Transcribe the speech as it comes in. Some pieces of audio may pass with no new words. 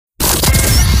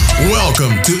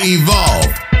Welcome to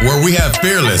Evolve, where we have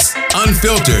fearless,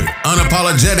 unfiltered,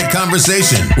 unapologetic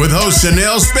conversation with host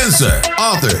Chanel Spencer,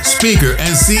 author, speaker,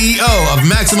 and CEO of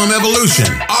Maximum Evolution.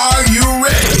 Are you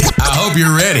ready? I hope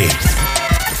you're ready.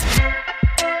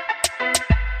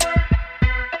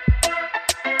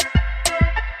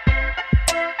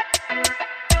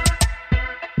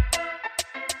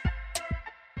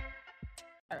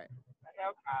 All right.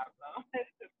 No problem.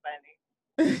 It's just funny.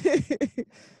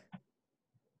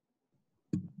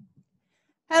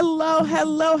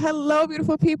 Hello,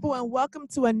 beautiful people, and welcome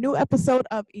to a new episode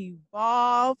of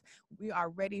Evolve. We are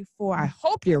ready for, I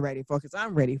hope you're ready for, because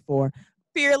I'm ready for,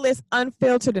 fearless,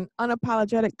 unfiltered, and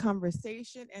unapologetic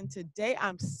conversation. And today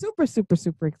I'm super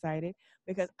excited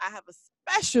because I have a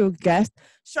special guest,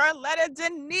 Charlotta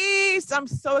Denise. I'm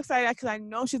so excited because I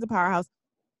know she's a powerhouse.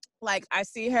 Like, I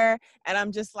see her and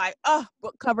I'm just like, oh,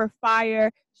 book cover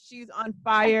fire. She's on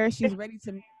fire. She's ready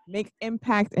to make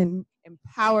impact and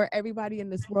empower everybody in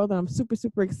this world. And I'm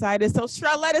super excited. So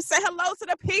Charlotta, say hello to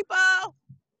the people.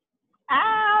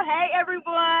 Oh, hey,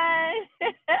 everyone.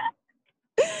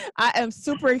 I am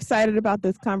super excited about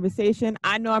this conversation.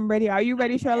 I know I'm ready. Are you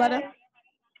ready, Charlotta?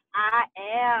 I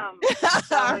am.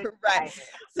 All right.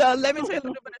 So let me tell you a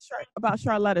little bit about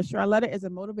Charlotta. Charlotta is a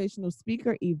motivational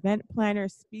speaker, event planner,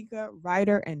 speaker,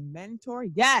 writer, and mentor.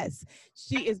 Yes,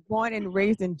 she is born and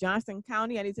raised in Johnson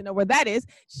County. I need to know where that is.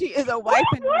 She is a wife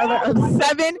and mother of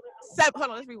seven.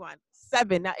 Hold on, let's rewind.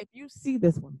 7. Now, if you see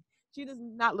this woman, she does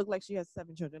not look like she has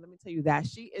 7 children. Let me tell you that.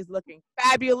 She is looking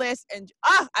fabulous. And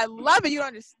I love it. You don't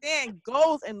understand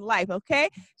goals in life, okay?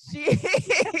 She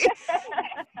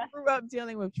grew up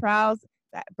dealing with trials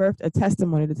that birthed a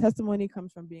testimony. The testimony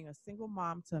comes from being a single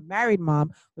mom to a married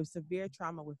mom with severe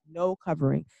trauma with no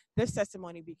covering. This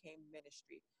testimony became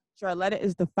ministry. Charlotta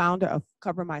is the founder of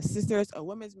Cover My Sisters, a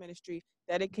women's ministry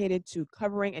dedicated to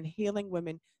covering and healing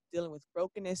women dealing with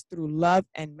brokenness through love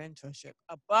and mentorship.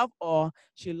 Above all,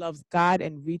 she loves God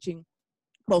and reaching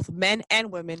both men and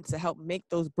women to help make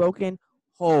those broken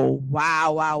whole.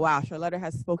 Wow. Charlotta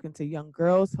has spoken to young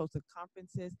girls, hosted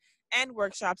conferences and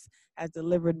workshops, has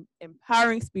delivered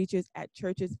empowering speeches at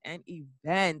churches and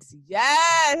events.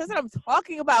 Yes, that's what I'm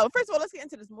talking about. First of all, let's get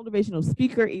into this motivational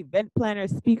speaker, event planner,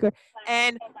 speaker,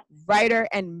 and writer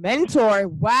and mentor.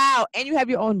 Wow. And you have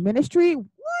your own ministry?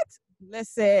 What?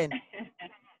 Listen.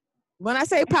 When I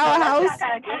say powerhouse, That's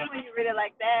kind of good when you read it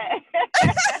like that.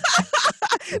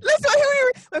 listen,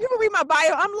 when people read my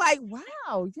bio, I'm like,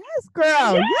 wow, yes,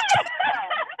 girl.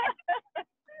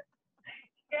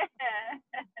 Yeah.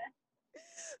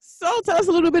 So tell us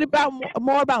a little bit about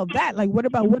more about that. Like, what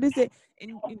is it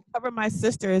in Cover My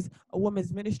Sisters, a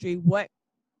woman's ministry? What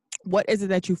is it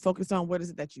that you focus on? What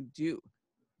is it that you do?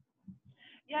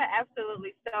 Yeah,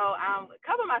 absolutely. So,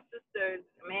 Cover My Sisters,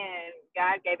 man,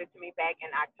 God gave it to me back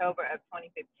in October of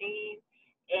 2015.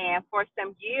 And for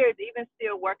some years, even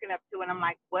still working up to it, I'm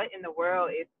like, what in the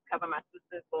world is Cover My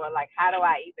Sisters for? Like, how do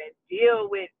I even deal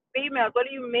with females? What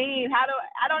do you mean? I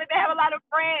don't even have a lot of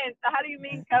friends. So how do you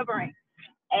mean covering?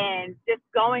 And just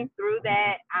going through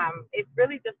that, it's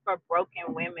really just for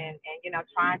broken women and,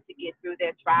 trying to get through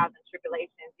their trials and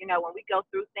tribulations. When we go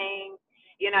through things,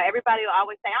 everybody will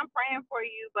always say, I'm praying for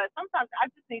you, but sometimes I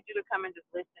just need you to come and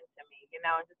just listen to me, and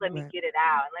just let me get it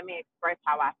out and let me express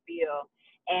how I feel.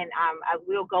 And I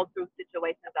will go through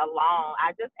situations alone.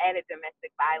 I just added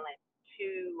domestic violence to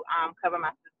Cover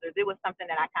My Sisters. It was something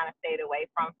that I kind of stayed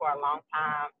away from for a long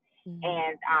time. Mm-hmm.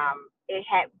 And it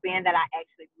had been that I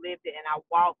actually lived it and I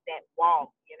walked that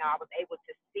walk. I was able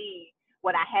to see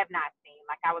what I have not seen.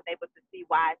 Like, I was able to see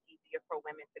why it's easier for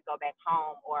women to go back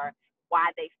home, or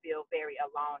why they feel very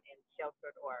alone and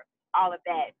sheltered, or all of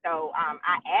that. So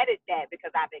I added that because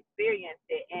I've experienced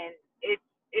it, and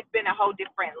it's been a whole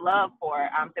different love for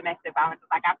domestic violence.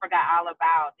 Like, I forgot all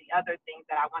about the other things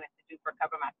that I wanted to do for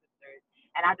Cover My Sisters,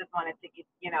 and I just wanted to get,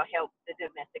 help the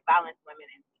domestic violence women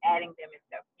and adding them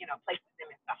into, placing them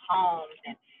into homes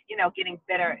and, getting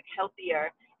better,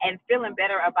 healthier, and feeling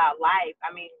better about life.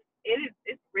 I mean,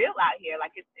 it's real out here.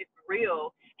 Like, it's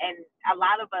real. And a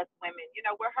lot of us women,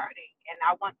 we're hurting. And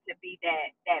I want to be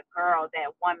that girl,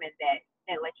 that woman that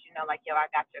lets you know, like, yo, I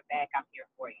got your back. I'm here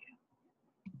for you.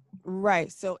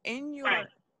 Right. So in your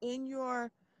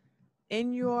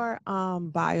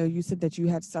bio, you said that you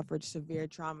had suffered severe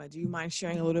trauma. Do you mind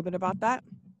sharing a little bit about that?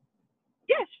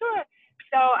 Yeah, sure.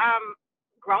 So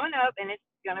growing up, and it's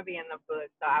gonna be in the book,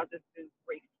 so I'll just do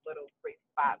brief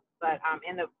spots. But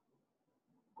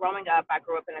growing up, I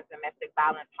grew up in a domestic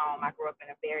violence home. I grew up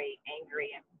in a very angry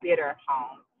and bitter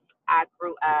home. I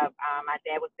grew up, my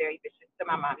dad was very vicious to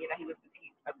my mom. He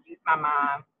abused my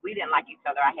mom. We didn't like each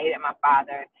other. I hated my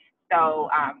father. So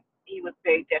he was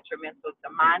very detrimental to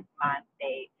my mind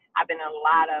state. I've been in a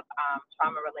lot of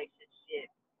trauma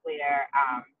relationships where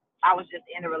I was just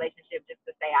in a relationship just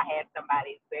to say I had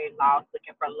somebody very lost,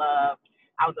 looking for love.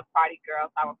 I was a party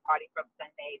girl, so I would party from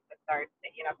Sunday to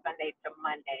Thursday, Sunday to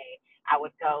Monday. I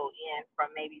would go in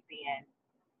from maybe being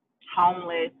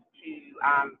homeless to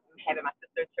having my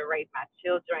sister to raise my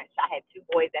children. I had two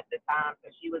boys at the time,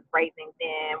 so she was raising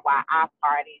them while I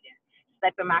partied and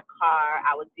slept in my car.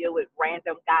 I would deal with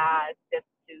random guys just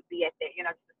to be at their,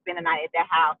 just to spend the night at their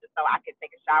house just so I could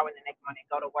take a shower the next morning,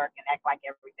 go to work, and act like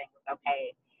everything was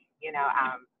okay.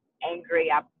 I'm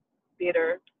angry, I'm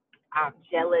bitter, I'm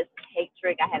jealous,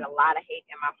 hatred. I had a lot of hate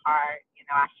in my heart.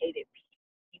 I hated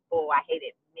people, I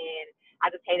hated men. I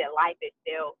just hated life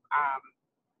itself.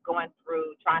 Going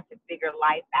through, trying to figure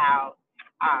life out,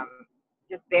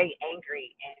 just very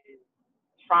angry and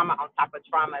trauma on top of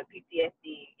trauma,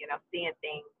 PTSD, seeing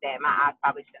things that my eyes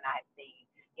probably should not have seen,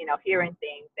 hearing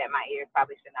things that my ears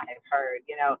probably should not have heard,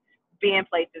 being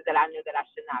places that I knew that I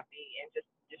should not be, and just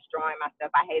destroying myself.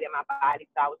 I hated my body,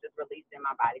 so I was just releasing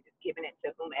my body, just giving it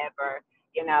to whomever,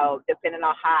 depending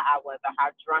on how I was or how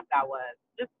drunk I was,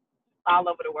 just all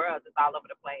over the world, just all over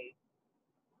the place.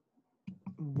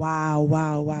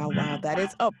 Wow. That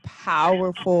is a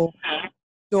powerful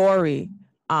story,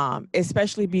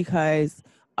 especially because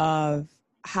of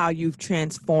how you've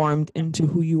transformed into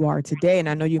who you are today. And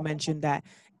I know you mentioned that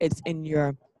it's in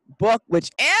your book,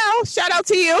 which, shout out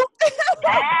to you.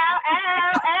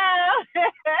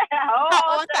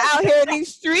 Out here in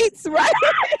these streets, right?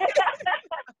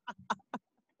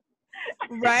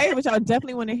 Right, which I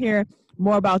definitely want to hear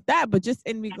more about that. But just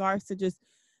in regards to just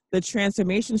the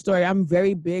transformation story, I'm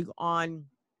very big on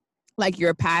like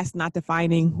your past not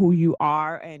defining who you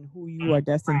are and who you are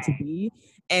destined to be.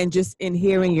 And just in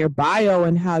hearing your bio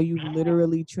and how you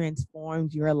literally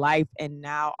transformed your life and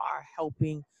now are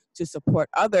helping to support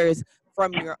others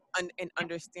from your and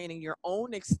understanding your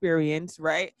own experience,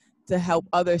 right? To help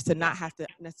others to not have to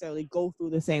necessarily go through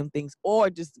the same things or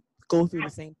just go through the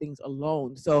same things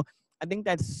alone. So I think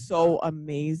that's so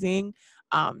amazing.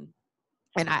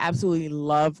 And I absolutely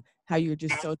love how you're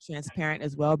just so transparent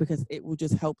as well, because it will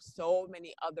just help so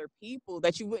many other people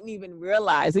that you wouldn't even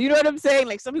realize. You know what I'm saying?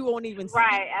 Like some people won't even see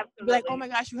it, absolutely. Be like, oh my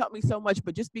gosh, you helped me so much.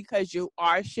 But just because you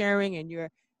are sharing and you're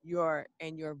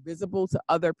visible to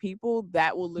other people,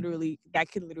 that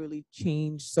can literally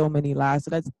change so many lives.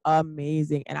 So that's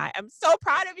amazing. And I am so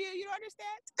proud of you. You don't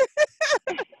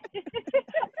understand?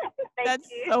 That's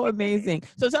so amazing.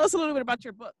 So tell us a little bit about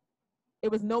your book.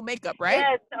 It was No Makeup, right?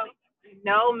 Yeah, so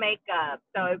no makeup.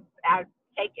 So I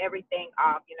take everything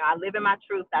off. I live in my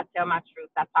truth. I tell my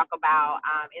truth. I talk about,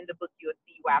 in the book, you'll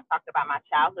see where I've talked about my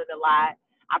childhood a lot.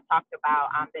 I've talked about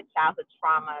the childhood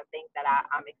trauma, things that I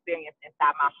experienced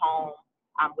inside my home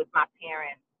with my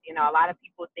parents. A lot of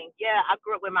people think, yeah, I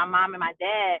grew up with my mom and my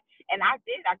dad. And I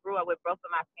did. I grew up with both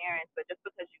of my parents. But just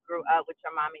because you grew up with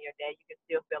your mom and your dad, you can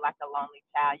still feel like a lonely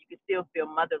child. You can still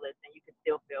feel motherless, and you can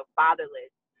still feel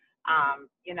fatherless.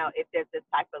 If there's this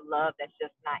type of love that's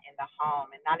just not in the home.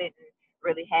 And I didn't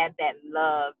really have that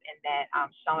love and that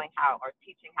showing how or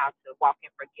teaching how to walk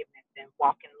in forgiveness and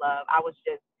walk in love.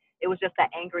 It was just an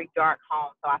angry, dark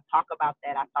home. So I talk about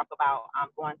that. I talk about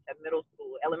going to middle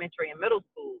school, elementary and middle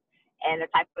school, and the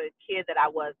type of kid that I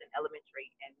was in elementary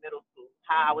and middle school,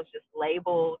 how I was just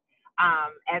labeled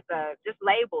as a just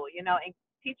label, and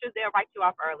teachers, they'll write you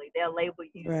off early. They'll label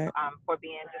you for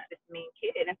being just this mean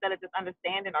kid instead of just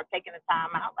understanding or taking the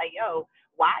time out. Like, yo,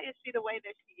 why is she the way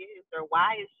that she is? Or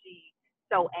why is she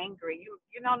so angry? You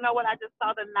don't know what I just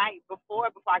saw the night before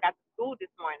I got to school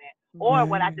this morning, or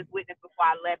what I just witnessed before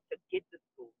I left to get to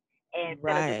school. And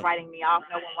instead of just writing me off,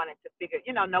 no one wanted to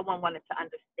no one wanted to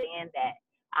understand that.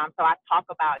 So I talk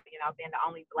about, being the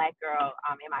only Black girl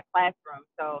in my classroom.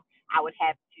 So I would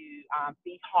have to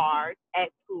be hard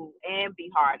at school and be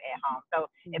hard at home.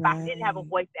 So if I didn't have a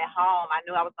voice at home, I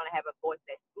knew I was going to have a voice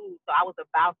at school. So I was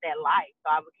about that life.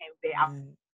 So I became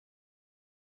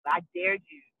I dared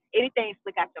you. Anything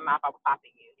slick out your mouth, I was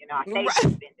popping you. I stayed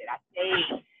suspended. I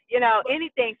stayed,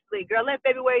 anything slick. Girl, let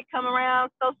February come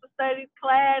around, social studies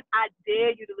class. I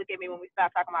dare you to look at me when we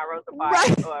start talking about Rosa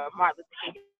Parks or Martin Luther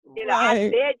King. I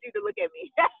dared you to look at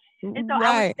me. And so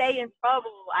I would stay in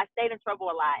trouble. I stayed in trouble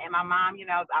a lot. And my mom,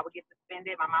 I would get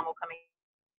suspended. My mom would come in,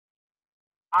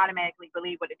 automatically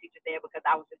believe what the teacher said because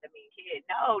I was just a mean kid.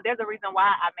 No, there's a reason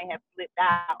why I may have flipped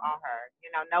out on her.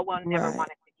 No one never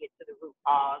wanted to get to the root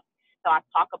cause. So I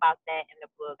talk about that in the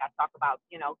book. I talk about,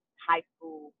 high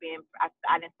school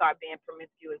I didn't start being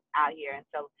promiscuous out here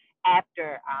until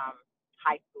after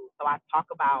high school. So I talk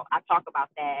about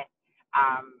that.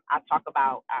 I talk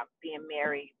about being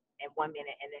married in 1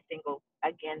 minute and then single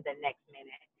again the next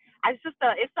minute.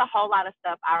 It's a whole lot of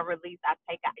stuff I release. I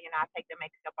take the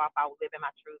makeup off. I live in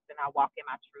my truth and I walk in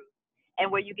my truth. And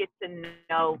where you get to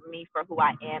know me for who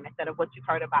I am instead of what you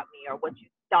heard about me or what you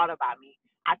thought about me,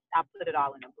 I put it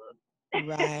all in a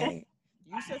book. Right.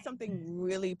 You said something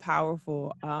really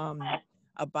powerful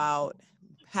about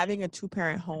having a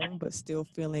two-parent home but still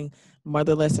feeling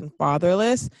motherless and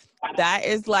fatherless. That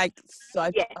is like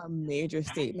such a major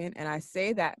statement. And I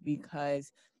say that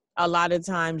because a lot of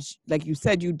times, like you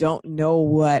said, you don't know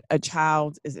what a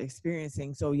child is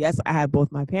experiencing. So yes, I have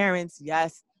both my parents.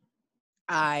 Yes,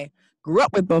 I grew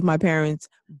up with both my parents,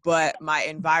 but my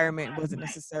environment wasn't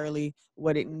necessarily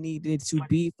what it needed to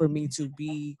be for me to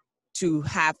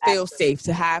feel safe,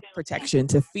 to have protection,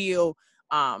 to feel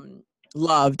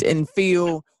loved and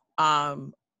feel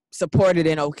supported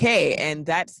and okay. And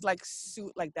that's like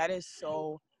that is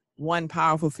so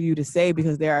powerful for you to say,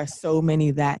 because there are so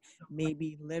many that may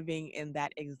be living in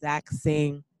that exact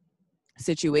same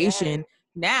situation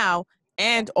now.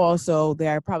 And also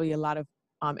there are probably a lot of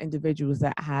individuals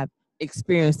that have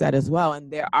experienced that as well. And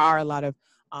there are a lot of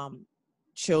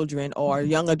children or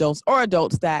young adults or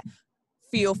adults that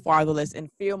feel fatherless and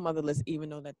feel motherless, even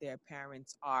though that their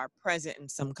parents are present in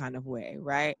some kind of way,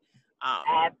 right?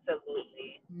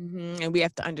 Absolutely. And we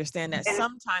have to understand that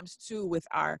sometimes too with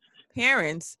our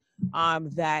parents,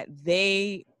 that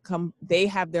they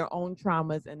have their own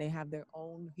traumas and they have their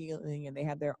own healing and they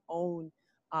have their own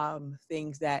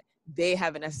things that they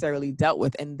haven't necessarily dealt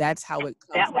with, and that's how it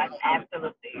comes out.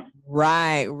 Absolutely.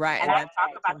 Right. And I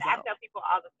talk about that. I tell people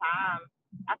all the time,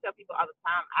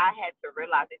 I had to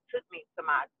realize it took me to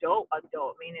my adult,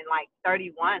 meaning like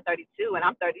 31, 32, and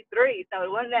I'm 33. So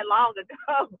it wasn't that long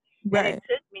ago. Right. And it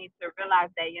took me to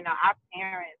realize that, our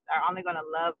parents are only going to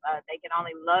love us. They can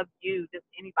only love you, just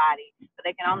anybody, but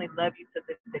they can only love you to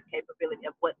the capability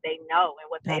of what they know and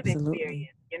what they've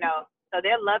experienced, So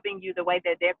they're loving you the way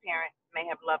that their parents may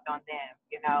have loved on them,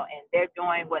 and they're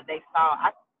doing what they saw.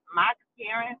 My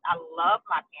parents, I love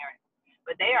my parents,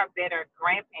 but they are better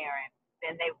grandparents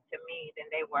than they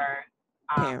were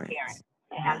parents.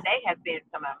 And they have been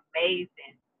some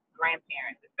amazing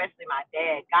grandparents, especially my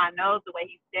dad. God knows the way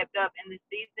he stepped up in the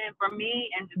season for me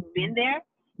and just been there.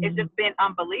 It's just been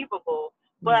unbelievable.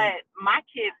 But my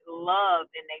kids love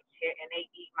and they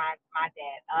eat my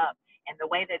dad up. And the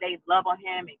way that they love on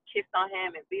him and kiss on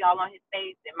him and be all on his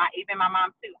face, and even my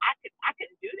mom too. I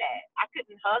couldn't do that. I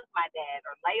couldn't hug my dad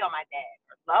or lay on my dad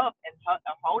or love and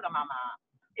hold on my mom.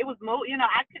 It was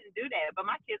I couldn't do that. But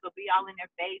my kids will be all in their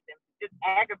face and just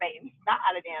aggravating the snot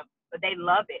out of them. But they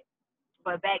love it.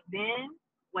 But back then,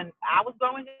 when I was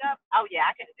growing up, oh yeah,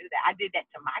 I couldn't do that. I did that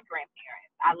to my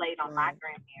grandparents. I laid on my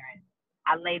grandparents.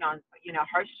 I laid on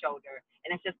her shoulder,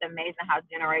 and it's just amazing how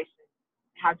generations.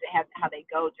 How they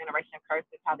go, generation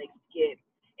curses, how they skip.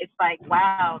 It's like,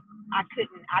 wow, I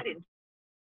didn't.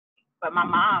 But my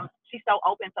mom, she's so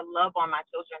open to love on my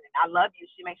children. And I love you.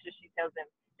 She makes sure she tells them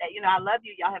that, I love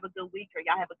you. Y'all have a good week or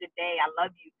y'all have a good day. I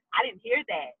love you. I didn't hear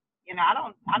that.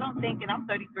 I don't think, and I'm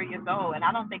 33 years old, and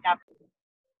I don't think I've.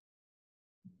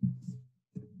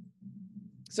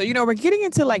 So, we're getting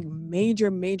into like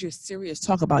major serious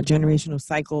talk about generational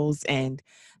cycles and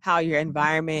how your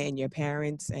environment and your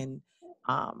parents and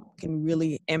can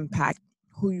really impact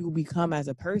who you become as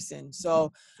a person.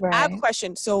 So I have a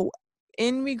question. So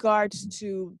in regards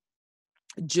to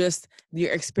just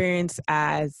your experience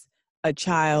as a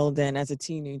child and as a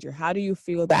teenager, how do you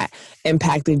feel that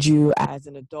impacted you as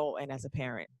an adult and as a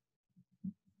parent?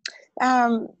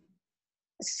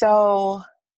 So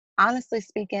honestly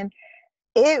speaking,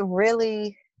 it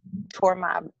really tore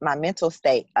my mental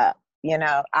state up.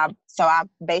 I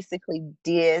basically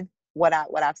did what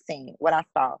I've seen, what I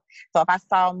saw. So if I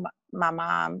saw my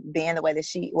mom being the way that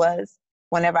she was,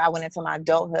 whenever I went into my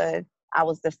adulthood, I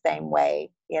was the same way.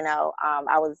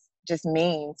 I was just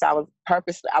mean. So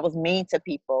I was mean to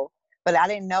people, but I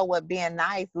didn't know what being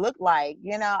nice looked like.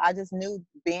 I just knew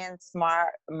being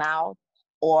smart mouth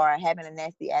or having a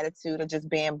nasty attitude or just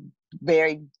being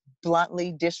very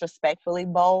bluntly, disrespectfully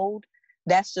bold.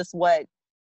 That's just what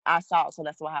I saw. So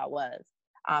that's how it was.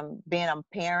 Being a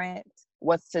parent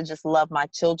was to just love my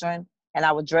children, and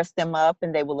I would dress them up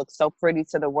and they would look so pretty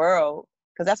to the world,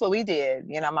 because that's what we did.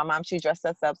 My mom, she dressed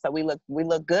us up so we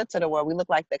look good to the world. We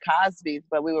looked like the Cosbys,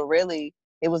 but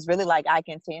it was really like Ike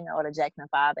and Tina or the Jackson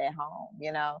 5 at home,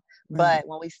 Right. But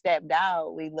when we stepped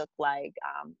out, we looked like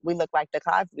the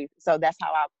Cosbys. So that's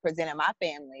how I presented my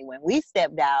family. When we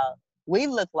stepped out, we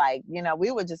looked like,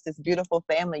 we were just this beautiful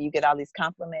family. You get all these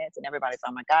compliments and everybody's,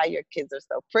 oh my God, your kids are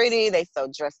so pretty. They so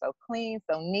dressed so clean,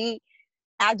 so neat.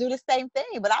 I do the same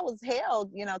thing, but I was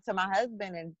held, you know, to my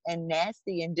husband and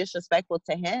nasty and disrespectful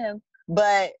to him.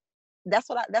 But that's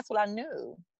what I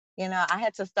knew. You know, I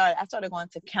started going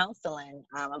to counseling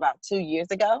about 2 years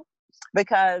ago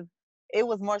because it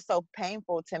was more so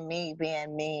painful to me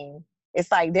being mean.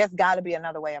 It's like there's got to be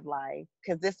another way of life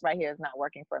because this right here is not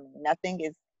working for me. Nothing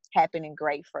is happening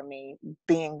great for me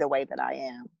being the way that I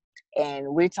am. And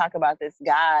we talk about this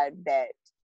God that,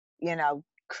 you know,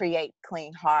 create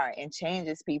clean heart and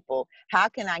changes people. How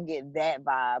can I get that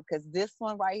vibe? Because this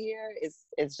one right here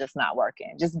is just not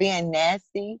working. Just being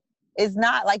nasty is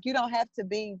not, like, you don't have to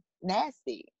be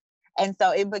nasty. And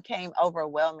so it became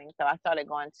overwhelming. So I started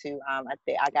going to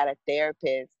I got a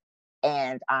therapist,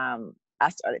 and I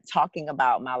started talking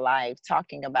about my life,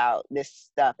 talking about this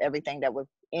stuff, everything that was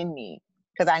in me,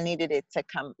 because I needed it to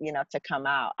come, you know, to come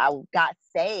out. I got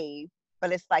saved,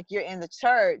 but it's like you're in the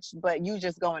church, but you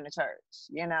just going to church,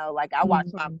 you know. Like I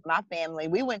watched my family.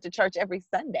 We went to church every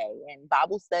Sunday and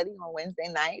Bible study on Wednesday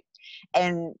night,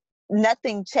 and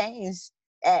nothing changed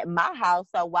at my house.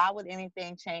 So why would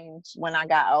anything change when I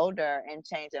got older and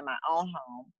change in my own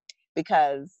home?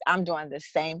 Because I'm doing the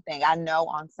same thing. I know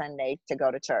on Sunday to go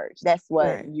to church. That's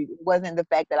what wasn't the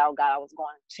fact that I was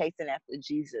going chasing after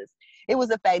Jesus. It was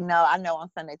the fact, no, I know on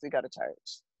Sundays we go to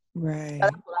church. Right. So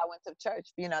that's what I went to church.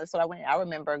 You know, that's what I went. I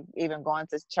remember even going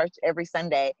to church every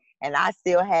Sunday, and I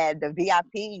still had the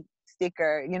VIP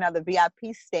sticker, you know, the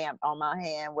VIP stamp on my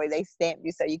hand where they stamp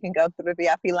you so you can go through the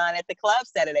VIP line at the club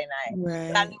Saturday night.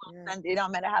 Right. But I knew on Sunday, it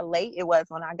don't matter how late it was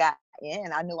when I got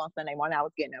in, I knew on Sunday morning I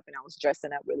was getting up and I was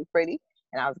dressing up really pretty,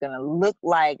 and I was going to look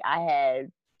like I had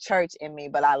church in me,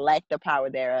 but I lacked the power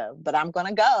thereof. But I'm going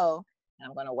to go, and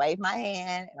I'm going to wave my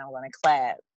hand, and I'm going to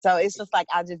clap. So it's just like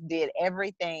I just did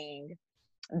everything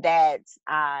that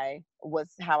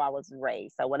how I was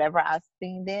raised. So whatever I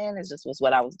seen then is just was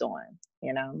what I was doing,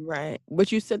 you know? Right.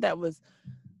 What you said that was,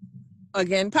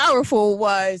 again, powerful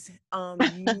was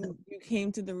you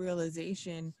came to the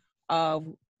realization of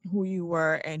who you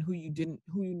were and who you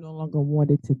no longer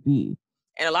wanted to be.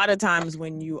 And a lot of times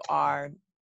when you are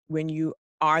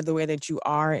the way that you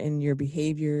are in your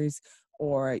behaviors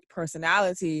or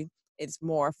personality, it's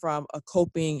more from a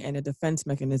coping and a defense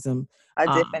mechanism.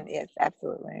 Yes,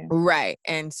 absolutely. Right.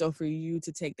 And so for you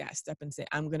to take that step and say,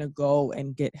 I'm going to go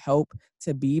and get help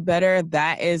to be better,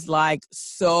 that is like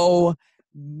so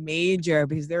major,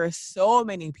 because there are so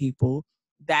many people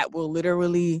that will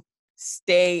literally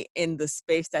stay in the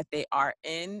space that they are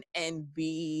in and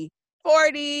be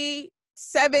 40,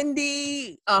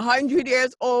 70, 100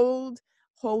 years old,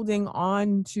 holding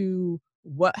on to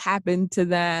what happened to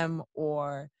them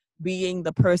or being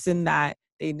the person that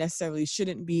they necessarily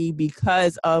shouldn't be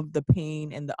because of the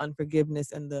pain and the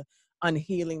unforgiveness and the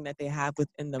unhealing that they have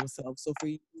within themselves. So for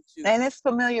you to it's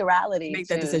familiarity, make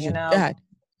that too, decision, you know? Go ahead.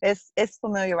 It's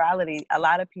familiarity. A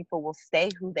lot of people will stay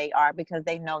who they are because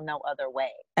they know no other way.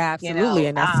 Absolutely, you know?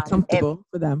 And that's comfortable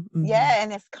for them. Mm-hmm. Yeah,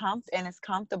 and it's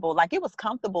comfortable. Like it was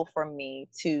comfortable for me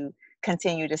to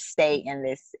continue to stay in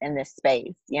this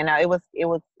space. You know,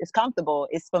 it's comfortable.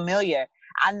 It's familiar.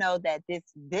 I know that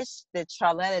the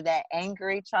Charlotta, that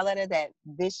angry Charlotta, that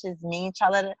vicious, mean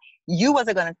Charlotta, you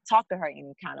wasn't going to talk to her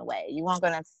any kind of way. You weren't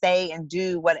going to say and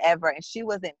do whatever. And she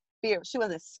wasn't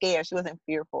scared. She wasn't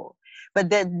fearful. But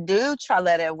the dude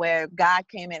Charlotta, where God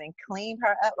came in and cleaned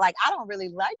her up, like, I don't really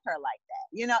like her like that,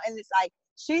 you know? And it's like,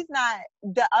 she's not,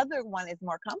 the other one is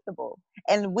more comfortable.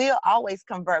 And we'll always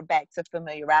convert back to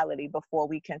familiarity before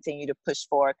we continue to push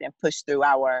forth and push through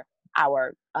our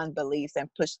unbeliefs and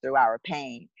push through our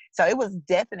pain. So it was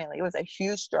a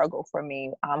huge struggle for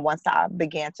me once I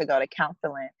began to go to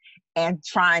counseling and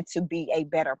trying to be a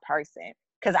better person.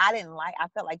 Because I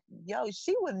felt like,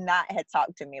 she would not have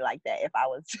talked to me like that if I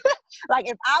was, like,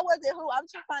 if I wasn't who I'm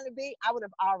trying to be, I would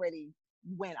have already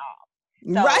went off.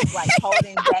 So right. Like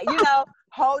holding that,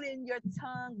 holding your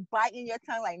tongue, biting your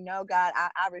tongue, like, no, God,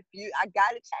 I refuse. I got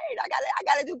to change. I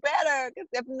got to do better. Because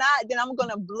if not, then I'm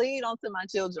going to bleed onto my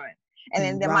children.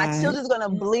 And then my children's going to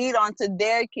bleed onto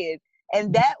their kids.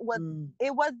 And that was,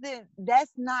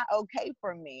 that's not okay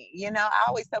for me. You know, I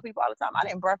always tell people all the time, I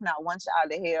didn't birth not one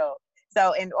child to hell.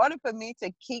 So in order for me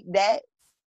to keep that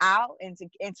out and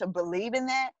to believe in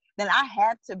that, then I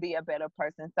have to be a better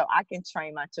person so I can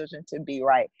train my children to be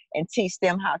right and teach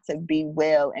them how to be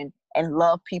well and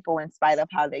love people in spite of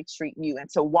how they treat you, and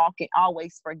to walk and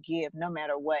always forgive no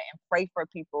matter what, and pray for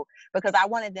people, because I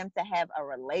wanted them to have a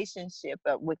relationship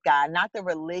with God, not the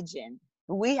religion.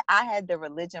 I had the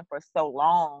religion for so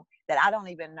long that I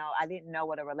didn't know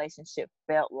what a relationship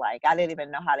felt like. I didn't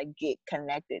even know how to get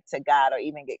connected to God or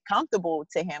even get comfortable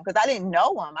to him, because I didn't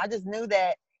know him. I just knew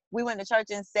that we went to church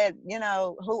and said,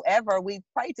 whoever we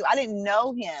prayed to. I didn't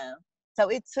know him. So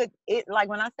it took it, like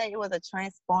when I say it was a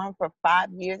transform for 5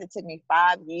 years, it took me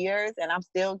 5 years, and I'm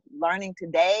still learning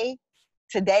today,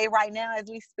 right now, as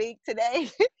we speak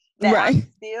today, that Right. I'm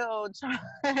still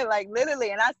trying, like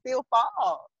literally, and I still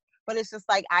fall. But it's just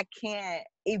like, I can't,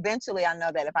 eventually I know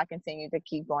that if I continue to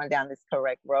keep going down this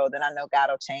correct road, then I know God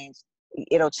will change.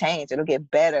 It'll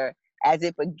get better. As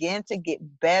it began to get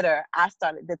better, I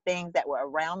started, the things that were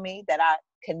around me that I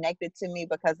connected to me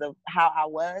because of how I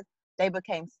was, they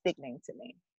became sickening to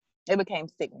me. It became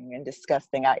sickening and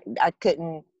disgusting. I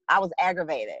was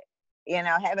aggravated,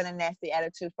 having a nasty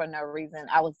attitude for no reason.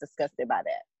 I was disgusted by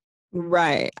that.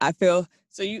 Right. I feel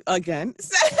so. You again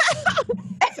said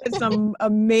some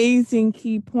amazing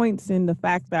key points in the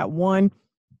fact that, one,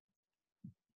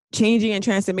 changing and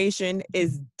transformation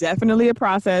is definitely a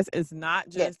process. It's not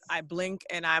just Yes. I blink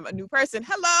and I'm a new person.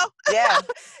 Hello. Yeah.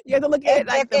 You have to look at it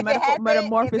like the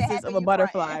metamorphosis happened, of a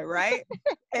butterfly, right?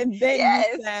 And then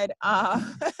Yes. you said,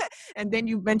 and then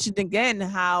you mentioned again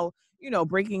how,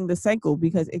 breaking the cycle,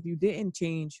 because if you didn't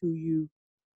change who you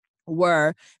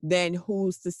were, then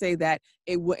who's to say that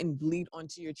it wouldn't bleed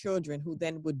onto your children, who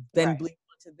then would Right. bleed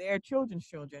onto their children's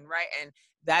children, right? And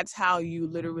that's how you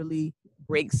literally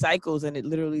break cycles, and it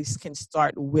literally can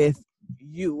start with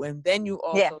you. And then you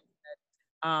also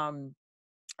said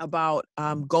about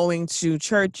going to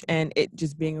church and it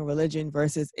just being a religion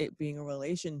versus it being a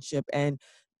relationship. And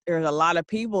there's a lot of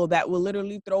people that will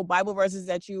literally throw Bible verses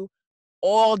at you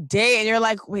all day, and you're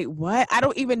like, wait, what? I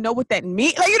don't even know what that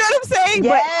means. Like, you know what I'm saying?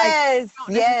 Yes.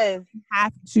 But like, you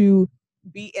have to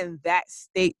be in that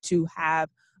state to have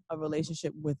a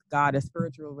relationship with God, a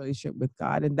spiritual relationship with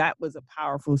God. And that was a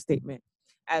powerful statement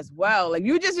as well. Like,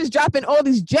 you just dropping all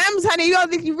these gems, honey. You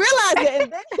don't think you realize it.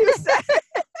 And then you said,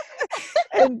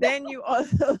 and then you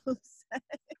also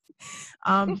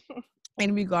said,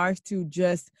 in regards to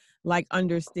just like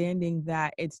understanding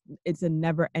that it's a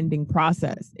never ending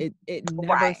process. It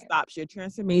never stops. Your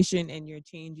transformation and your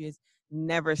changes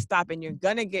never stop. And you're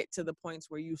going to get to the points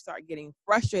where you start getting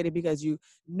frustrated because you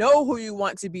know who you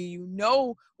want to be, you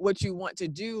know what you want to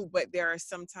do, but there are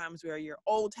some times where your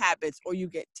old habits or you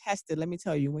get tested. Let me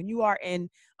tell you, when you are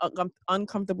in an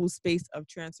uncomfortable space of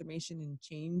transformation and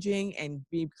changing and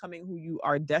becoming who you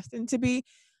are destined to be,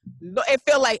 it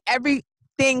feels like everything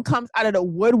comes out of the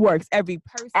woodworks. Every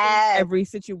person, every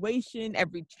situation,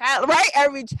 every challenge, right?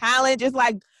 Every challenge is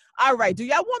like, all right, do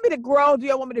y'all want me to grow? Do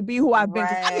y'all want me to be who I've been?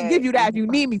 'Cause I can give you that if you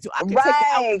need me to. I can take it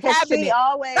out the cabinet. She's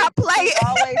always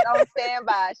on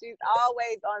standby. She's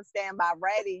always on standby,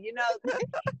 ready,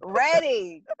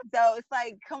 ready. So it's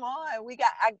like, come on,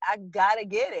 I gotta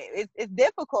get it. It's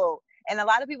difficult. And a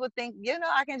lot of people think, you're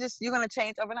going to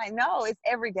change overnight. No, it's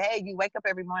every day. You wake up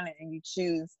every morning and you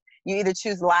either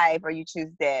choose life or you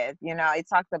choose death. It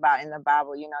talks about in the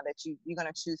Bible, that you're going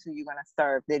to choose who you're going to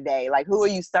serve today. Like, who are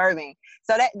you serving?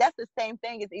 So that's the same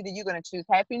thing. It's either you're going to choose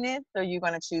happiness or you're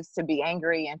going to choose to be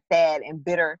angry and sad and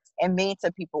bitter and mean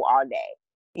to people all day.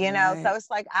 Right. So it's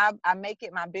like, I make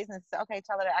it my business. Okay,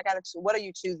 Charlotte, what are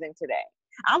you choosing today?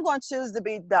 I'm going to choose to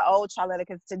be the old Charlotte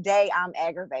because today I'm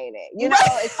aggravated.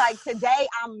 It's like, today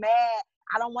I'm mad.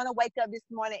 I don't want to wake up this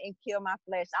morning and kill my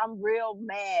flesh. I'm real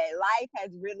mad. Life has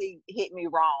really hit me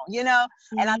wrong,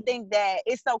 Mm-hmm. And I think that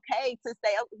it's okay to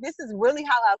say, oh, this is really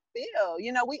how I feel.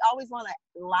 We always want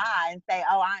to lie and say,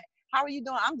 oh, how are you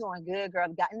doing? I'm doing good,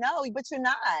 girl. No, but you're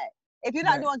not. If you're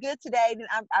not doing good today, then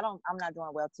I'm not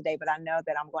doing well today, but I know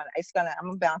that I'm going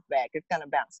to bounce back. It's going to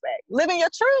bounce back. Living your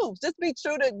truth. Just be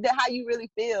true to how you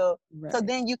really feel. Right. So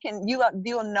then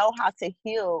you'll know how to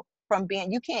heal from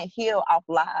you can't heal off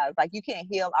lies. Like, you can't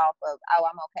heal off of, oh,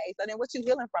 I'm okay. So then what you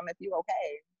healing from if you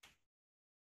okay?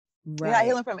 Right. You're not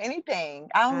healing from anything.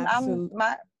 I'm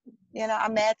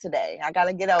mad today. I got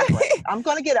to get over it. I'm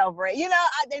going to get over it. And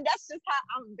that's just how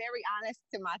I'm very honest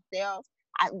to myself.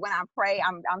 When I pray,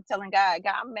 I'm telling God,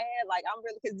 I'm mad. Like, I'm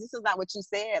really, because this is not what you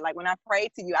said. Like, when I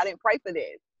prayed to you, I didn't pray for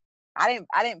this. I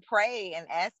didn't pray and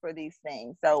ask for these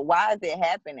things. So why is it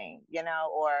happening?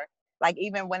 Or like,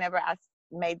 even whenever I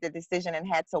made the decision and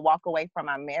had to walk away from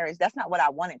my marriage, that's not what I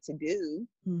wanted to do.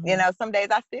 Mm-hmm. Some days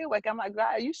I still wake, I'm like,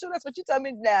 God, are you sure that's what you told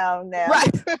me? Now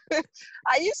right.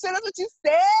 Are you sure that's what you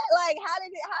said? Like, how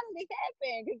did it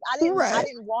happen? Because I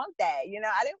didn't want that.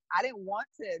 I didn't want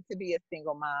to be a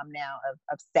single mom now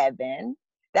of 7.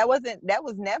 That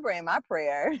was never in my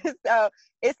prayer. So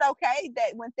it's okay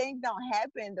that when things don't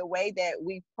happen the way that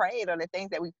we prayed or the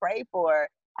things that we prayed for,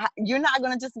 you're not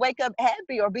going to just wake up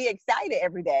happy or be excited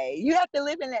every day. You have to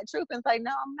live in that truth and say,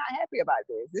 no, I'm not happy about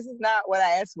this. This is not what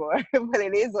I asked for, but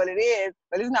it is what it is,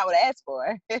 but it's not what I asked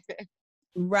for.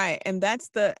 Right. And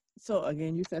that's so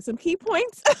again, you said some key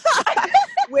points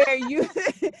where you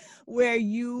where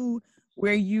you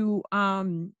you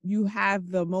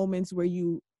have the moments where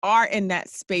you are in that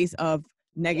space of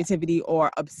negativity or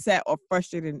upset or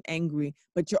frustrated and angry,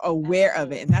 but you're aware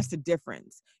of it. And that's the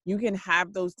difference. You can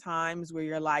have those times where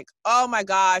you're like, oh my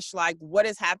gosh, like what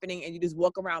is happening? And you just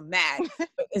walk around mad. But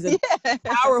it's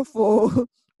powerful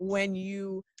when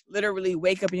you literally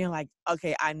wake up and you're like,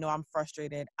 okay, I know I'm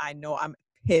frustrated. I know I'm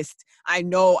pissed. I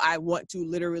know I want to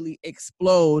literally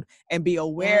explode, and be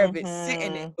aware of it, sit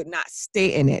in it, but not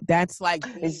stay in it. That's like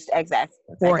exactly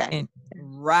important.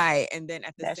 Right. And then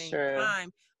at the same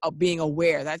time of being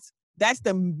aware, that's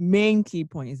the main key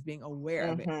point, is being aware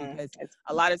of it, because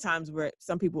a lot of times where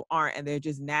some people aren't, and they're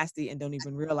just nasty and don't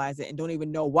even realize it and don't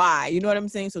even know why. You know what I'm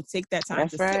saying? So take that time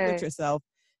to sit with yourself,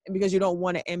 and because you don't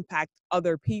want to impact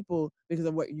other people because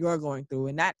of what you're going through.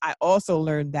 And that I also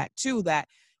learned that too,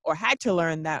 or had to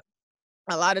learn that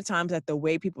a lot of times that the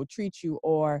way people treat you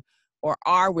or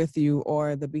are with you,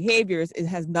 or the behaviors, it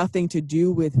has nothing to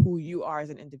do with who you are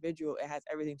as an individual. It has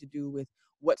everything to do with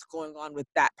what's going on with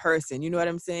that person. You know what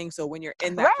I'm saying? So when you're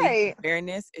in that place of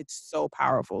awareness, it's so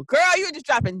powerful. Girl, you're just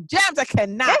dropping gems. I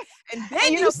cannot. And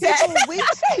then you said, we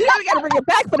got to bring it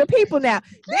back for the people now.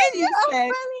 Then you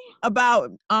said about,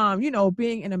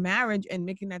 being in a marriage and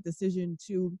making that decision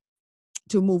to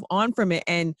move on from it,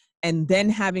 and then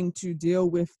having to deal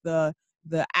with the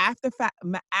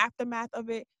aftermath of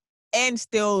it, and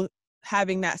still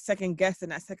having that second guess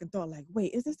and that second thought, like,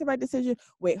 wait, is this the right decision?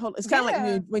 Wait, hold on. It's kind of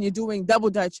like when you're doing double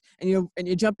dutch and you're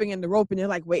jumping in the rope, and you're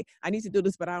like, wait, I need to do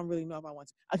this, but I don't really know if I want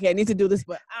to. Okay, I need to do this,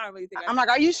 but I don't really think I'm like,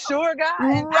 are you sure, God?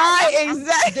 Right,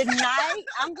 exactly. Tonight,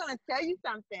 I'm gonna tell you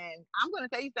something.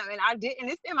 I did, and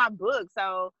it's in my book.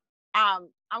 So I'm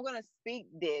gonna speak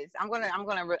this. I'm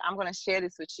gonna share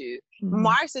this with you.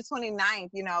 March the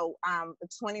 29th,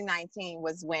 2019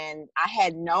 was when I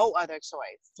had no other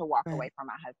choice to walk away from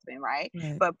my husband, right?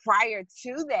 But prior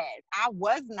to that, I've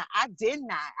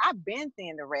been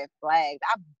seeing the red flags.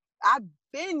 I've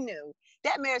been knew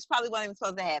that marriage probably wasn't even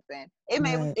supposed to happen.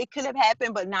 It could have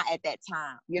happened, but not at that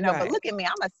time, But look at me,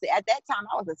 at that time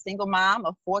I was a single mom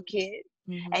of 4 kids.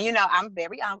 And I'm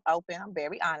very open, I'm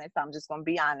very honest. I'm just gonna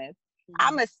be honest.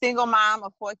 I'm a single mom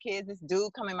of 4 kids. This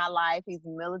dude come in my life. He's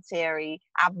military.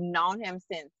 I've known him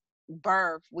since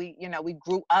birth. We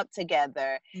grew up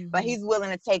together, but he's willing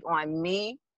to take on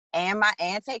me and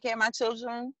take care of my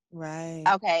children. Right.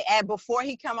 Okay. And before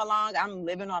he come along, I'm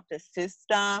living off the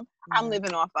system. I'm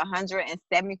living off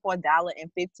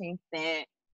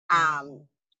 $174.15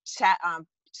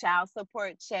 child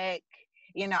support check.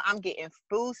 I'm getting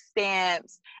food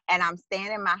stamps, and I'm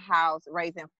staying in my house,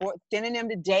 sending them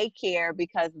to daycare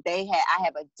because I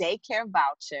have a daycare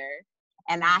voucher,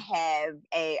 and I have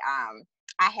a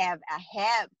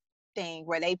HAB thing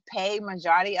where they pay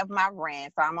majority of my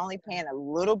rent, so I'm only paying a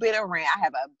little bit of rent. I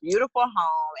have a beautiful home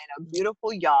and a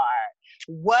beautiful yard.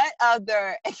 What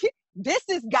other? This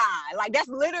is God. Like, that's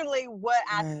literally what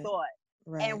I thought.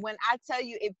 And when I tell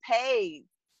you, it pays.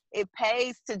 It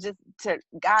pays to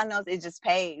God knows it just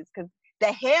pays, because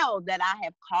the hell that I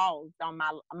have caused on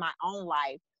my own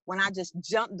life when I just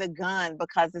jumped the gun,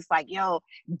 because it's like,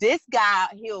 this guy,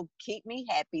 he'll keep me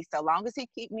happy so long as he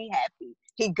keep me happy.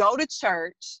 He go to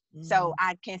church, so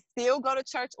I can still go to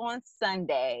church on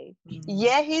Sunday.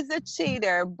 Yeah, he's a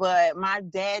cheater, but my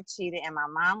dad cheated and my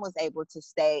mom was able to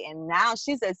stay, and now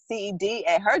she's a CED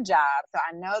at her job, so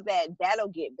I know that'll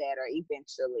get better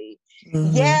eventually.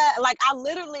 Yeah, like I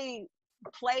literally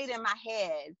played in my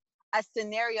head a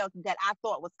scenario that I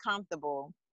thought was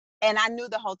comfortable, and I knew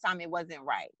the whole time it wasn't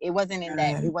right. It wasn't in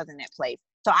that place.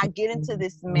 So I get into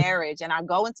this marriage, and I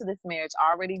go into this marriage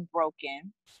already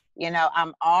broken.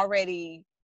 I'm already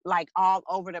like all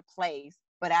over the place,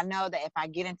 but I know that if I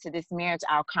get into this marriage,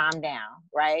 I'll calm down,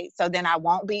 right? So then I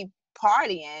won't be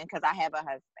partying because I have a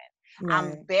husband.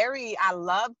 I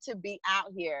love to be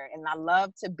out here, and I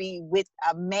love to be with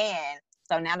a man.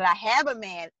 So now that I have a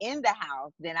man in the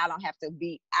house, then I don't have to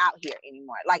be out here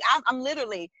anymore. Like I'm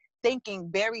literally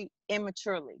thinking very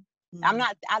immaturely.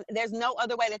 There's no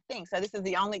other way to think. So this is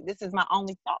my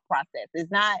only thought process.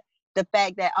 It's not the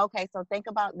fact that, okay, so think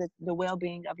about the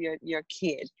well-being of your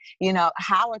kid.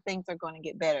 How are things are going to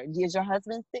get better? Is your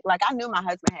husband sick? Like, I knew my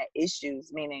husband had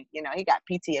issues, meaning, he got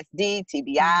PTSD,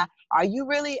 TBI. Are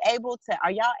y'all able to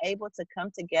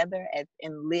come together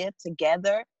and live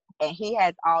together? And he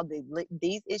has all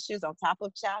these issues on top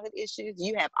of childhood issues.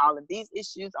 You have all of these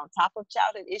issues on top of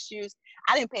childhood issues.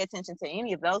 I didn't pay attention to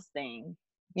any of those things.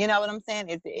 You know what I'm saying?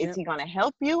 Is he going to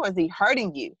help you, or is he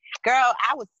hurting you? Girl,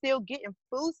 I was still getting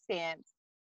food stamps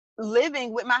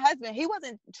living with my husband. He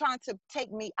wasn't trying to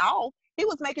take me off. He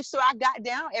was making sure I got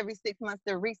down every 6 months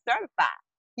to recertify.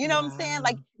 You know what I'm saying?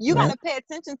 Like, you got to pay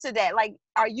attention to that. Like,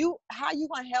 how you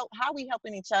going to help? How are we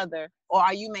helping each other? Or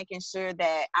are you making sure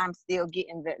that I'm still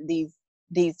getting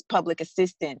these public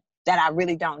assistants that I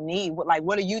really don't need? Like,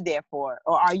 what are you there for?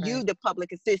 Or are you the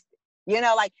public assistant? You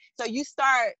know, like, so you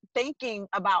start thinking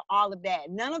about all of that.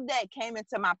 None of that came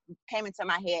into my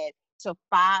head till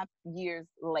 5 years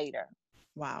later.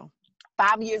 Wow.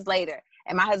 5 years later.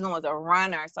 And my husband was a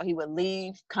runner. So he would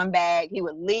leave, come back. He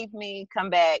would leave me, come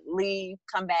back, leave,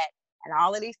 come back. And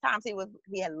all of these times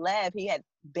he had left, he had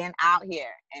been out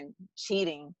here and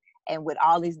cheating and with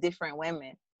all these different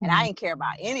women. And I didn't care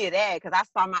about any of that, because I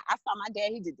saw my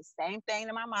dad. He did the same thing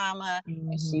to my mama,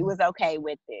 and she was okay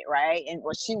with it, right? And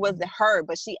or she wasn't hurt,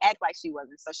 but she acted like she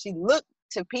wasn't. So she looked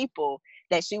to people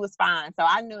that she was fine. So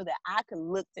I knew that I could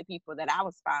look to people that I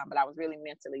was fine, but I was really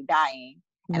mentally dying,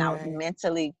 and I was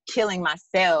mentally killing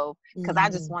myself, because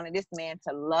I just wanted this man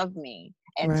to love me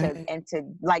and to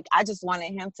like, I just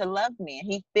wanted him to love me,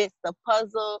 and he fits the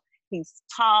puzzle. He's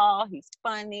tall, he's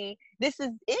funny. This is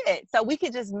it. So we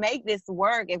could just make this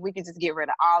work if we could just get rid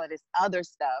of all of this other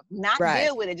stuff. Not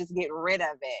deal with it, just get rid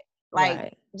of it.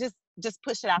 Like, just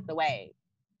push it out the way.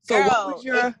 So girl, what was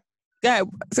your... Go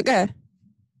ahead.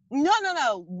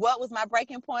 No. What was my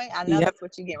breaking point? I know that's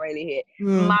what you're getting ready to hit.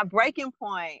 My breaking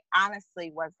point,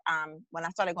 honestly, was when I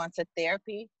started going to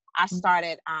therapy. I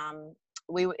started,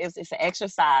 it's an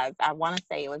exercise. I want to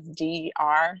say it was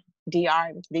DNR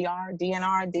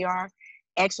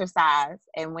exercise.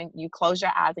 And when you close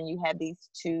your eyes and you have these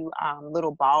two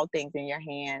little ball things in your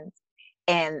hands,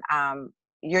 and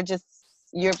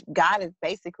God is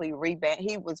basically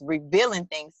he was revealing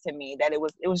things to me that it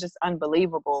was just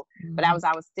unbelievable. But I was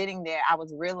sitting there, I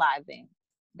was realizing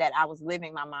that I was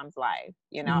living my mom's life.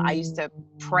 You know, I used to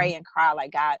pray and cry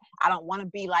like, God, I don't want to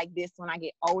be like this when I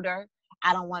get older.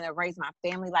 I don't want to raise my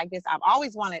family like this. I've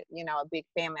always wanted, a big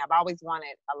family. I've always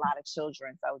wanted a lot of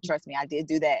children. So trust me, I did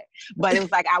do that. But it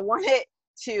was like, I wanted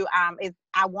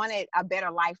a better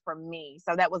life for me.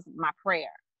 So that was my prayer,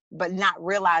 but not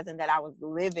realizing that I was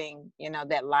living,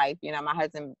 that life. My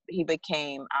husband, he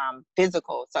became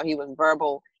physical. So he was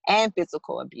verbal and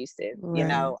physical abusive,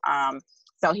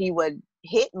 so he would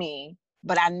hit me.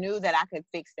 But I knew that I could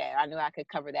fix that. I knew I could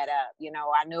cover that up.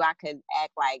 I knew I could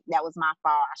act like that was my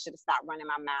fault. I should have stopped running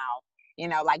my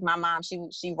mouth. Like my mom,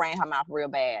 she ran her mouth real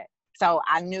bad. So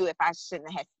I knew if I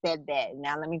shouldn't have said that,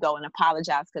 now let me go and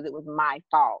apologize because it was my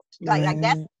fault. Like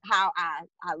that's how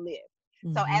I live.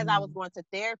 So as I was going to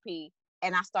therapy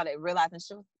and I started realizing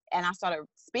and I started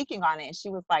speaking on it, and she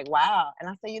was like, wow. And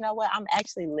I said, you know what? I'm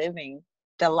actually living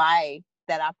the life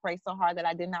that I prayed so hard that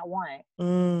I did not want.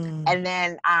 And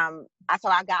then so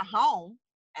I got home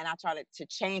and I tried to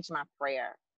change my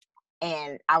prayer,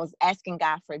 and I was asking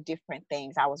God for different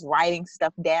things. I was writing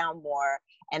stuff down more,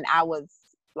 and I was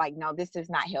like, no, this is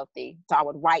not healthy. So I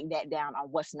would write that down on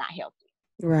what's not healthy.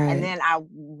 Right. And then I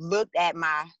looked at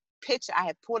my picture. I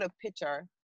had pulled a picture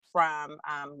from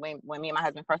when me and my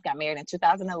husband first got married in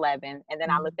 2011. And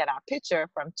then I looked at our picture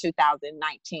from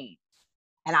 2019.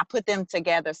 And I put them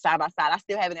together side by side. I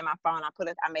still have it in my phone. I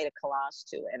made a collage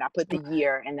to it, and I put the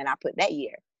year, and then I put that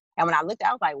year. And when I looked,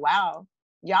 I was like, wow,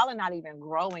 y'all are not even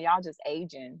growing. Y'all just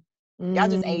aging. Y'all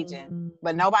just aging.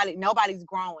 But nobody's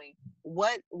growing.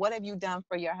 What have you done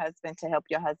for your husband to help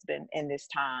your husband in this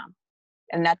time?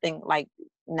 And nothing.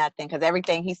 Because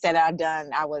everything he said I'd done,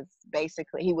 I was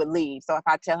basically, he would leave. So if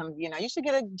I tell him, you should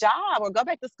get a job or go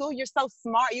back to school. You're so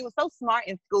smart. You were so smart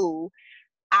in school.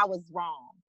 I was wrong.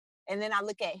 And then I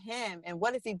look at him, and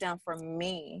what has he done for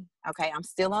me? Okay, I'm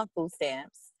still on food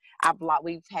stamps.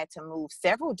 We've had to move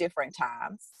several different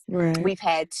times. Right. We've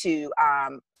had to,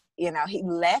 he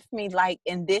left me like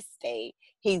in this state.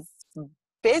 He's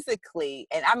physically,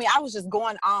 and I mean, I was just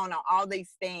going on all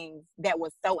these things that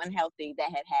was so unhealthy that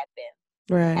had happened.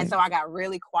 Right. And so I got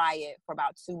really quiet for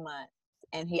about 2 months.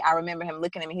 And I remember him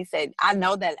looking at me. He said, I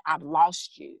know that I've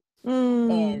lost you.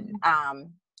 And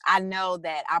I know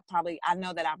that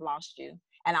I've lost you.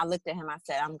 And I looked at him, I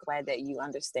said, I'm glad that you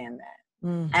understand that.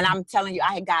 And I'm telling you,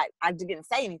 I didn't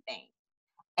say anything.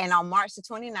 And on March the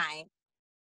 29th,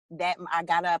 that I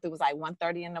got up, it was like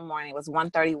 1:30 in the morning. It was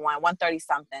 1:30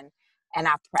 something. And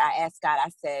I asked God,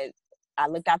 I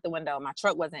looked out the window, my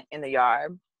truck wasn't in the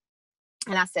yard.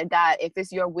 And I said, God, if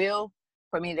it's your will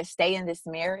for me to stay in this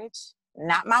marriage,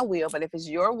 not my will, but if it's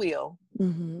your will,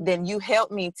 then you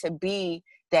help me to be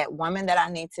that woman that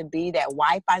I need to be, that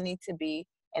wife I need to be,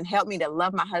 and help me to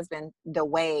love my husband the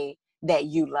way that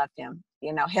you love him.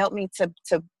 Help me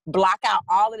to block out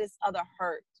all of this other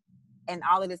hurt and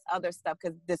all of this other stuff,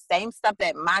 because the same stuff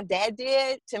that my dad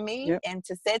did to me and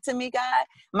said to me, God,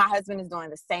 my husband is doing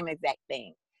the same exact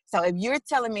thing. So if you're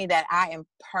telling me that I am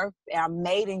perfect, I'm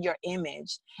made in your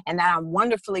image, and that I'm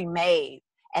wonderfully made,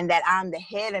 and that I'm the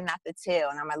head and not the tail,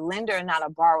 and I'm a lender and not a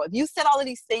borrower, if you said all of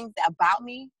these things about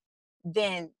me,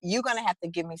 then you're going to have to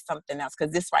give me something else,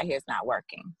 because this right here is not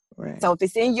working. Right. So if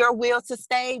it's in your will to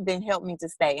stay, then help me to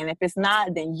stay. And if it's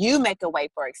not, then you make a way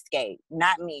for escape,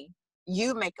 not me.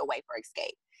 You make a way for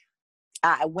escape.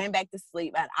 I went back to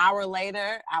sleep. An hour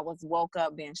later, I was woke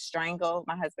up being strangled.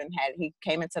 My husband he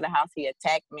came into the house, he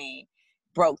attacked me,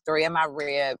 broke 3 of my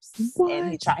ribs,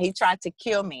 and he tried to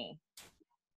kill me.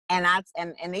 And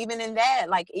even in that,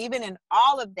 like even in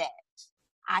all of that,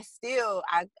 I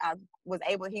was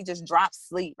able, he just dropped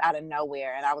sleep out of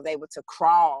nowhere, and I was able to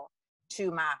crawl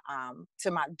to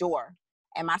my door,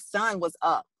 and my son was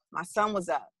up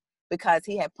because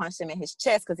he had punched him in his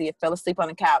chest because he had fell asleep on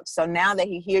the couch. So now that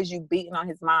he hears you beating on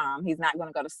his mom, he's not going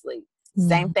to go to sleep.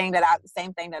 Same thing that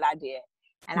I did.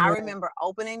 And I remember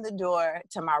opening the door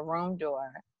to my room door,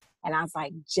 and I was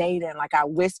like, Jaden, like I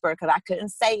whispered because I couldn't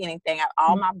say anything.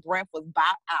 All my breath was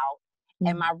out,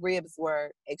 and my ribs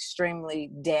were extremely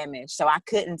damaged. So I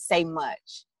couldn't say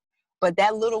much. But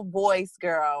that little voice,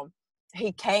 girl,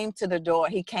 he came to the door.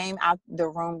 He came out the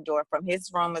room door. From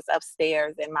his room is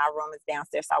upstairs and my room is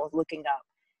downstairs. So I was looking up.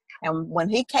 And when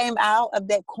he came out of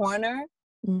that corner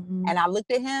and I looked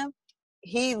at him,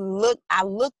 I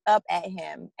looked up at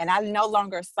him, and I no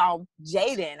longer saw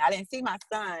Jaden. I didn't see my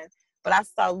son, but I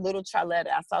saw little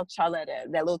Charlotta. I saw Charlotta,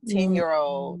 that little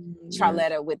 10-year-old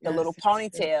Charlotta with the little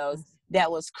ponytails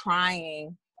that was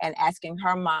crying and asking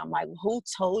her mom, like, who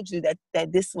told you that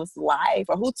this was life?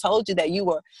 Or who told you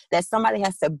that somebody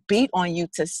has to beat on you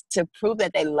to prove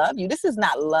that they love you? This is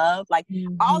not love. Like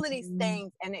all of these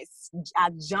things. And I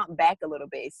jumped back a little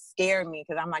bit. It scared me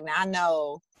because I'm like, now I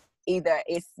know either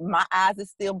it's my eyes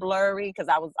is still blurry because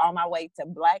I was on my way to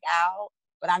black out,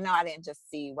 but I know I didn't just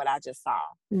see what I just saw.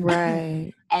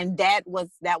 Right. And that was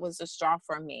a straw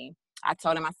for me. I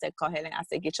told him, I said, go ahead, and I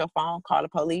said, get your phone, call the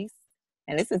police.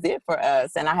 And this is it for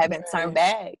us. And I haven't turned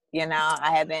back. You know,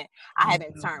 I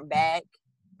haven't turned back.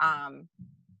 I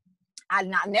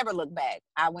never looked back.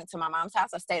 I went to my mom's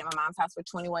house. I stayed at my mom's house for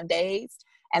 21 days.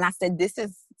 And I said, this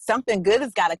is something good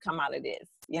has got to come out of this.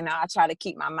 You know, I try to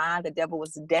keep my mind. The devil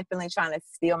was definitely trying to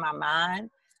steal my mind.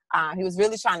 He was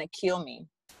really trying to kill me.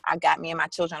 I got me and my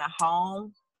children a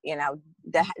home. You know,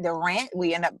 the rent,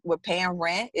 we're paying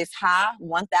rent. It's high,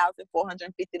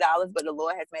 $1,450, but the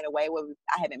Lord has made a way where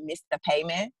I haven't missed the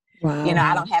payment. Wow. You know,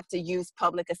 I don't have to use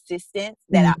public assistance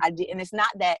that I did. And it's not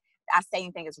that I say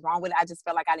anything is wrong with it. I just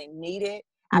felt like I didn't need it.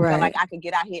 I felt like I could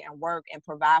get out here and work and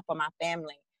provide for my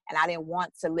family. And I didn't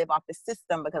want to live off the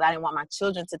system because I didn't want my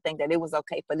children to think that it was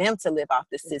okay for them to live off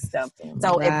the system.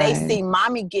 So if they see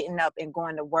mommy getting up and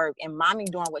going to work and mommy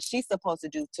doing what she's supposed to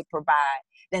do to provide,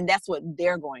 then that's what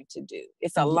they're going to do.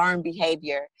 It's a learned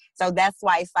behavior. So that's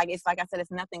why it's like I said,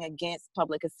 it's nothing against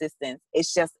public assistance.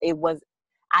 It's just, I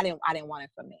didn't want it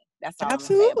for me. That's all.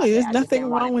 Absolutely. There's nothing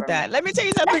wrong with that. Let me tell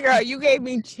you something, girl. You gave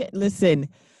me, listen,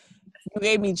 you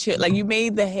gave me chill. Like you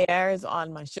made the hairs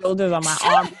on my shoulders, on my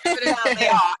arms,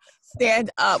 stand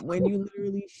up when you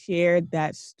literally shared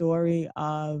that story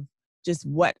of just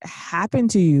what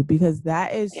happened to you, because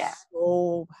that is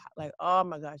so like, oh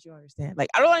my gosh, you understand. Like,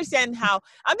 I don't understand I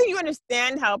don't think you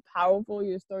understand how powerful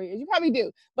your story is. You probably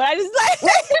do, but I just like,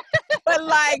 but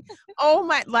like, oh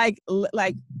my, like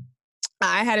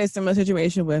I had a similar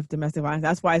situation with domestic violence.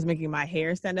 That's why it's making my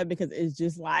hair stand up, because it's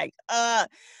just like,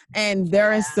 and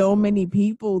there are so many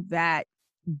people that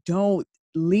don't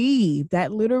leave,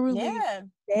 that literally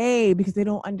stay because they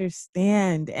don't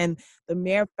understand. And the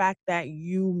mere fact that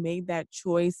you made that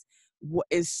choice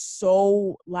is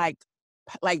so like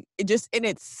it just in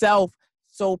itself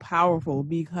so powerful,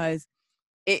 because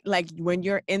it like when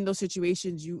you're in those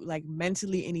situations, you like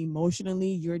mentally and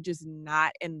emotionally, you're just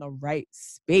not in the right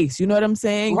space. You know what I'm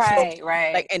saying? Right.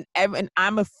 Like, and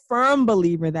I'm a firm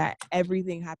believer that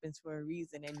everything happens for a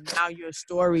reason. And now your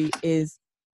story is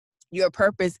your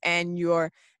purpose and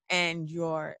your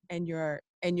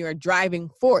driving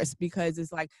force, because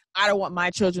it's like, I don't want my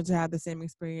children to have the same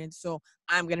experience, so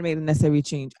I'm going to make the necessary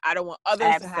change. I don't want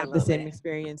others to have the same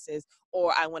experiences,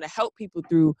 or I want to help people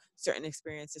through certain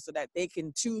experiences so that they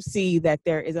can too see that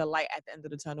there is a light at the end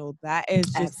of the tunnel. That is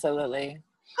just absolutely.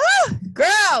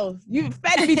 Girl, you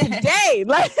fed me today.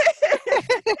 Like,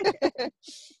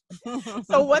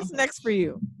 so what's next for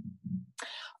you?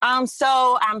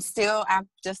 So I've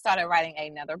just started writing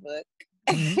another book.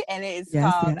 And it's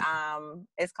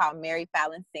called Mary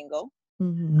Fallon Single.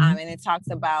 And it talks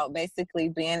about basically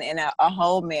being in a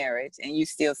whole marriage and you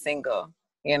still single,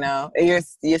 you know, you're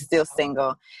still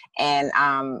single. And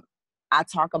I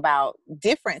talk about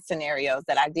different scenarios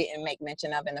that I didn't make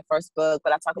mention of in the first book,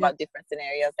 but I talk about different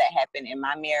scenarios that happened in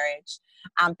my marriage.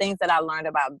 Things that I learned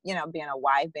about, you know, being a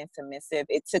wife, being submissive.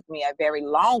 It took me a very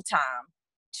long time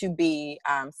to be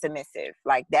submissive.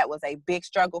 Like that was a big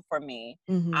struggle for me.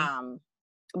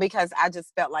 Because I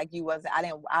just felt like I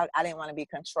didn't want to be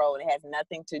controlled. It has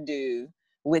nothing to do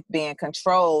with being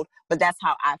controlled, but that's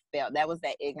how I felt. That was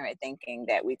that ignorant thinking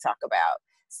that we talk about.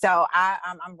 So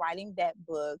I'm writing that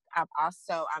book.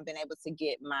 I've been able to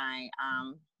get my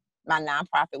my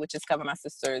nonprofit, which is Cover My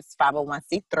Sister's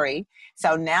 501c3.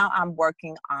 So now I'm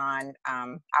working on,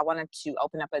 I wanted to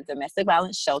open up a domestic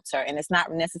violence shelter, and it's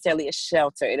not necessarily a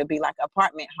shelter. It'll be like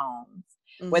apartment homes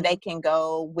where they can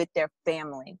go with their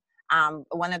family.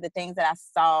 One of the things that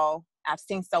I've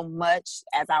seen so much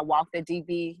as I walk the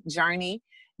DV journey,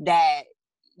 that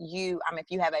if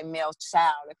you have a male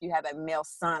child, if you have a male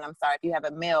son, if you have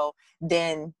a male,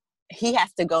 then he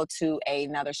has to go to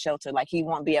another shelter. Like he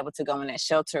won't be able to go in that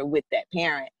shelter with that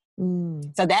parent.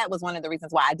 So that was one of the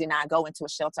reasons why I did not go into a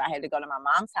shelter. I had to go to my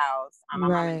mom's house, my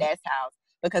mom and dad's house,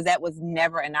 because that was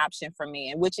never an option for me,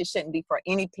 and which it shouldn't be for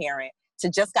any parent to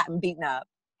just gotten beaten up.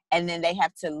 And then they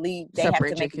have to leave. They have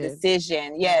to make a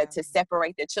decision, to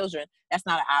separate their children. That's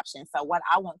not an option. So what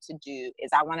I want to do is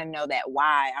I want to know that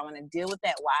why. I want to deal with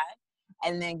that why,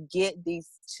 and then get these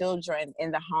children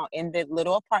in the home, in the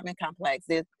little apartment complex.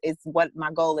 This is what my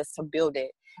goal is, to build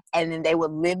it. And then they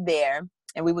would live there,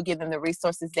 and we would give them the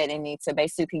resources that they need to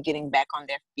basically getting back on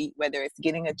their feet, whether it's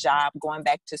getting a job, going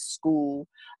back to school,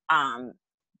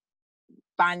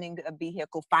 finding a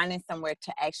vehicle, finding somewhere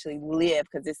to actually live,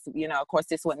 because this, you know, of course,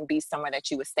 this wouldn't be somewhere that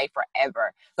you would stay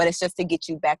forever, but it's just to get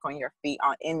you back on your feet,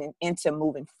 into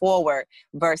moving forward,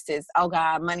 versus, oh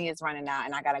God, money is running out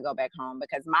and I got to go back home.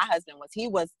 Because my husband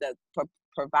was the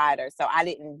provider, so I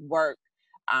didn't work.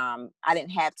 I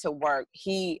didn't have to work.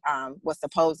 He was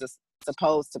supposed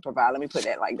to provide. Let me put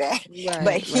that like that.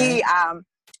 But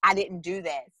I didn't do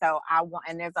that. So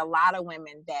and there's a lot of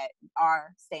women that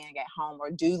are staying at home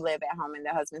or do live at home, and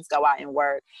their husbands go out and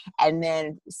work. And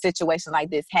then situations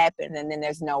like this happen, and then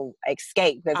there's no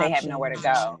escape because they have nowhere to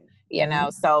go, you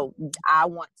know? So I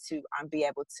want to be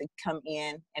able to come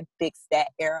in and fix that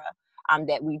era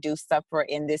that we do suffer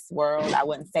in this world. I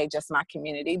wouldn't say just my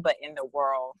community, but in the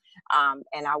world.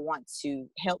 And I want to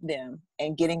help them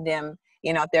and getting them,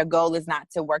 you know, if their goal is not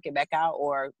to work it back out,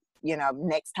 or, you know,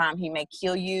 next time he may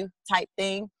kill you type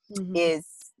thing, is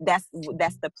that's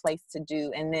the place to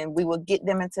do. And then we will get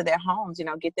them into their homes, you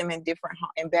know, get them in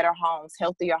better homes,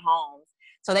 healthier homes,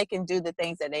 so they can do the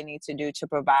things that they need to do to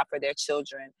provide for their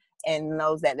children, and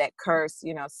knows that curse,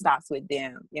 you know, stops with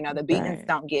them. You know, the beatings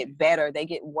don't get better, they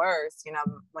get worse. You know,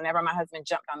 whenever my husband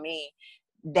jumped on me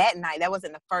that night, that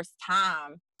wasn't the first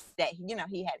time that, you know,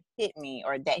 he had hit me,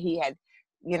 or that he had,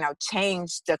 you know,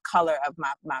 changed the color of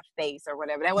my face or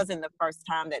whatever. That wasn't the first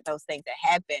time that those things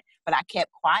had happened, but I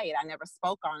kept quiet. I never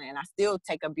spoke on it. And I still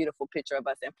take a beautiful picture of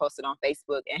us and post it on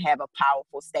Facebook and have a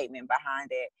powerful statement behind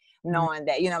it, knowing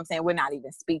that, you know what I'm saying, we're not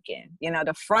even speaking. You know,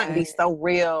 the front be so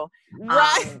real.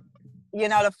 You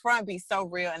know, the front be so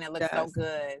real, and it looks so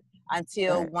good,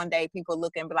 until one day people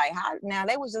look and be like, how now,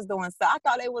 they was just doing so. I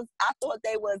thought they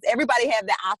was, everybody had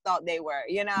that I thought they were,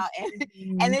 you know,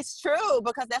 and it's true,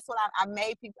 because that's what I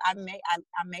made people, I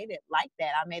made it like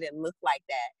that. I made it look like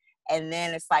that. And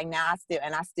then it's like, now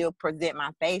I still present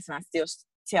my face, and I still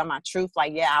tell my truth.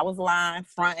 Like, yeah, I was lying,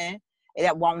 fronting.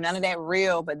 It won't none of that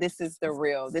real, but this is the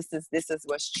real. This is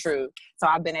what's true. So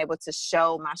I've been able to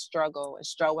show my struggle and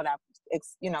show what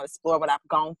explore what I've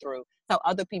gone through, so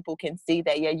other people can see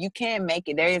that, yeah, you can make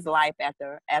it. There is life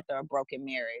after a broken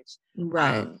marriage.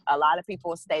 Right. A lot of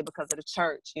people will stay because of the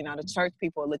church. You know, the church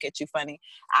people will look at you funny.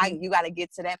 You got to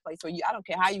get to that place where I don't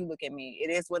care how you look at me.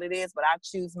 It is what it is, but I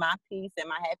choose my peace and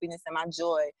my happiness and my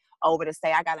joy over to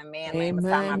say I got a man laying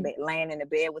beside my bed, laying in the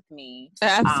bed with me.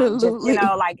 Absolutely. You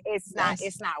know, like it's not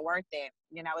worth it.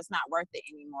 You know, it's not worth it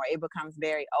anymore. It becomes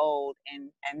very old,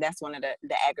 and that's one of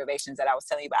the aggravations that I was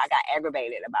telling you about. I got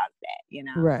aggravated about that, you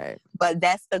know. Right. But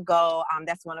that's the goal.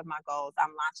 That's one of my goals. I'm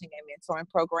launching a mentoring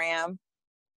program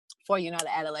for, you know,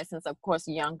 the adolescents, of course,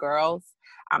 young girls.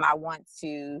 I want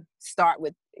to start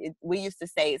with, we used to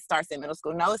say it starts in middle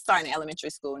school. No, it's starting in elementary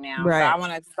school now. Right. So I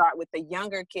want to start with the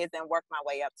younger kids and work my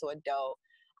way up to adult.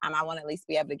 I want to at least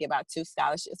be able to give out 2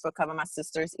 scholarships for Cover My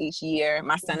Sisters each year.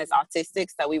 My son is autistic,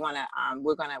 so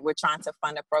we're trying to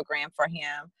fund a program for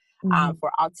him,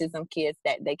 for autism kids,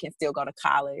 that they can still go to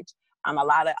college. A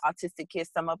lot of autistic kids,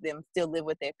 some of them still live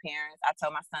with their parents. I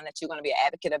told my son that you're going to be an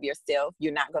advocate of yourself.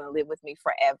 You're not going to live with me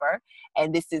forever.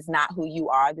 And this is not who you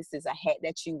are. This is a hat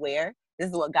that you wear. This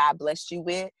is what God blessed you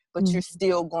with. But you're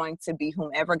still going to be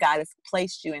whomever God has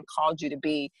placed you and called you to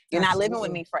be. You're not living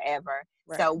with me forever.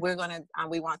 Right. So we're going to,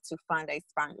 we want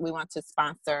to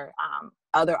sponsor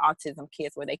other autism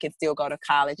kids where they can still go to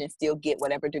college and still get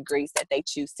whatever degrees that they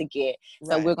choose to get.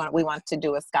 Right. So we want to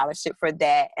do a scholarship for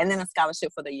that. And then a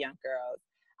scholarship for the young girls.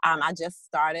 I just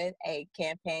started a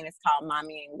campaign. It's called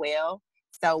Mommy and Well.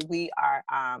 So we are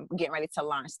getting ready to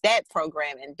launch that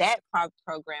program. And that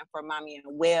program for Mommy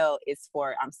and Well is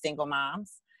for single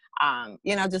moms.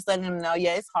 Just letting them know,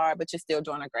 yeah, it's hard, but you're still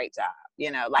doing a great job,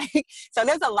 like, so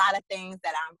there's a lot of things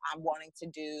that I'm wanting to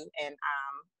do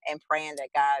and praying that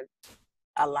God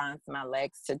aligns my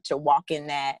legs to walk in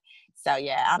that. So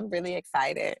yeah, I'm really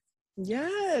excited.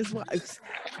 Yes. Well,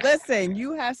 listen,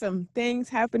 you have some things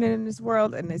happening in this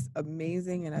world and it's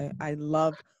amazing. And I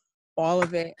love all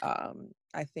of it.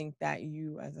 I think that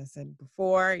you, as I said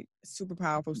before, super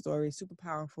powerful stories, super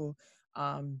powerful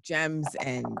gems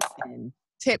and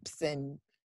tips and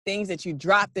things that you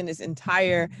dropped in this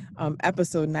entire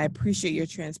episode. And I appreciate your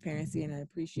transparency and I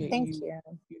appreciate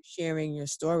you sharing your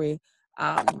story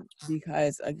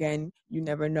because, again, you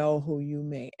never know who you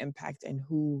may impact and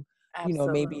who,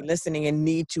 may be listening and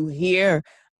need to hear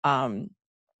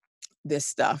this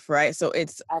stuff, right? So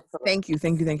it's thank you.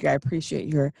 I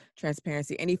appreciate your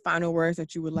transparency. Any final words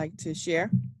that you would like to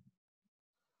share?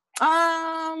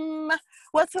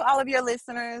 Well, to all of your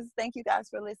listeners, thank you guys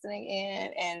for listening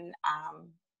in and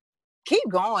keep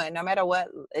going. No matter what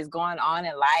is going on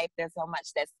in life, there's so much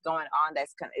that's going on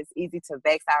it's easy to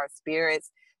vex our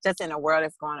spirits just in the world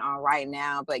that's going on right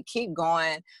now. But keep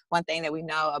going. One thing that we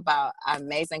know about our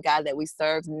amazing God that we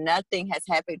serve, nothing has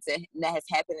happened in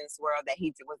this world that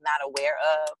he was not aware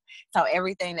of. So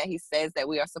everything that he says that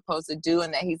we are supposed to do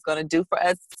and that he's going to do for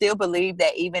us, still believe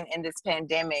that even in this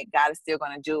pandemic, God is still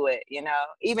going to do it.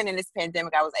 Even in this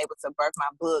pandemic, I was able to birth my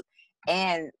book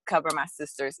and cover my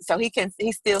sisters. So he's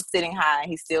still sitting high,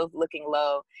 he's still looking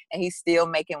low, and he's still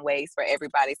making ways for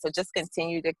everybody. So just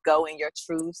continue to go in your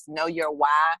truths, know your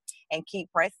why, and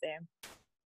keep pressing.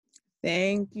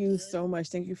 Thank you so much.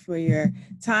 Thank you for your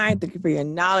time. Thank you for your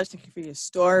knowledge. Thank you for your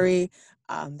story.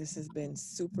 This has been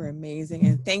super amazing.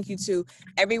 And thank you to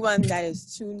everyone that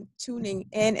is tuning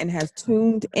in and has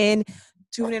tuned in.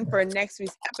 Tune in for next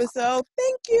week's episode.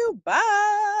 Thank you. Bye.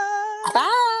 Bye.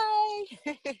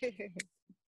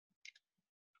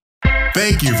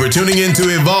 Thank you for tuning in to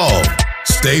Evolve.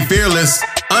 Stay fearless,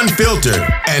 unfiltered,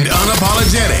 and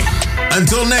unapologetic.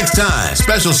 Until next time,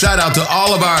 special shout out to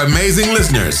all of our amazing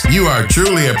listeners. You are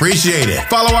truly appreciated.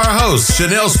 Follow our host,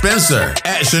 Chanel Spencer,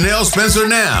 at Chanel Spencer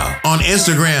Now on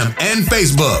Instagram and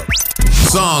Facebook.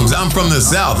 Songs I'm From the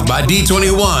South by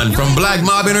D21 from Black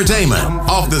Mob Entertainment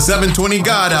off the 720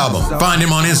 God album. Find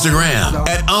him on Instagram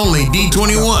at only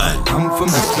D21. I'm from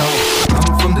the South.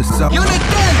 I'm from the South. Unit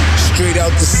 10. Straight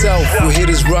out the South, where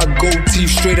hitters rock gold teeth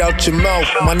straight out your mouth.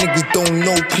 My niggas don't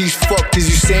know peace, fuck is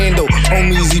you saying though?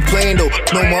 Homies, he playing though.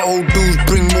 Know my old dudes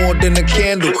bring more than a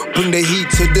candle. Bring the heat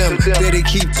to them, there they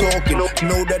keep talking.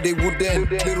 Know that they would end.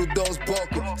 Little dogs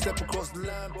barking, step across the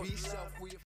line, be south.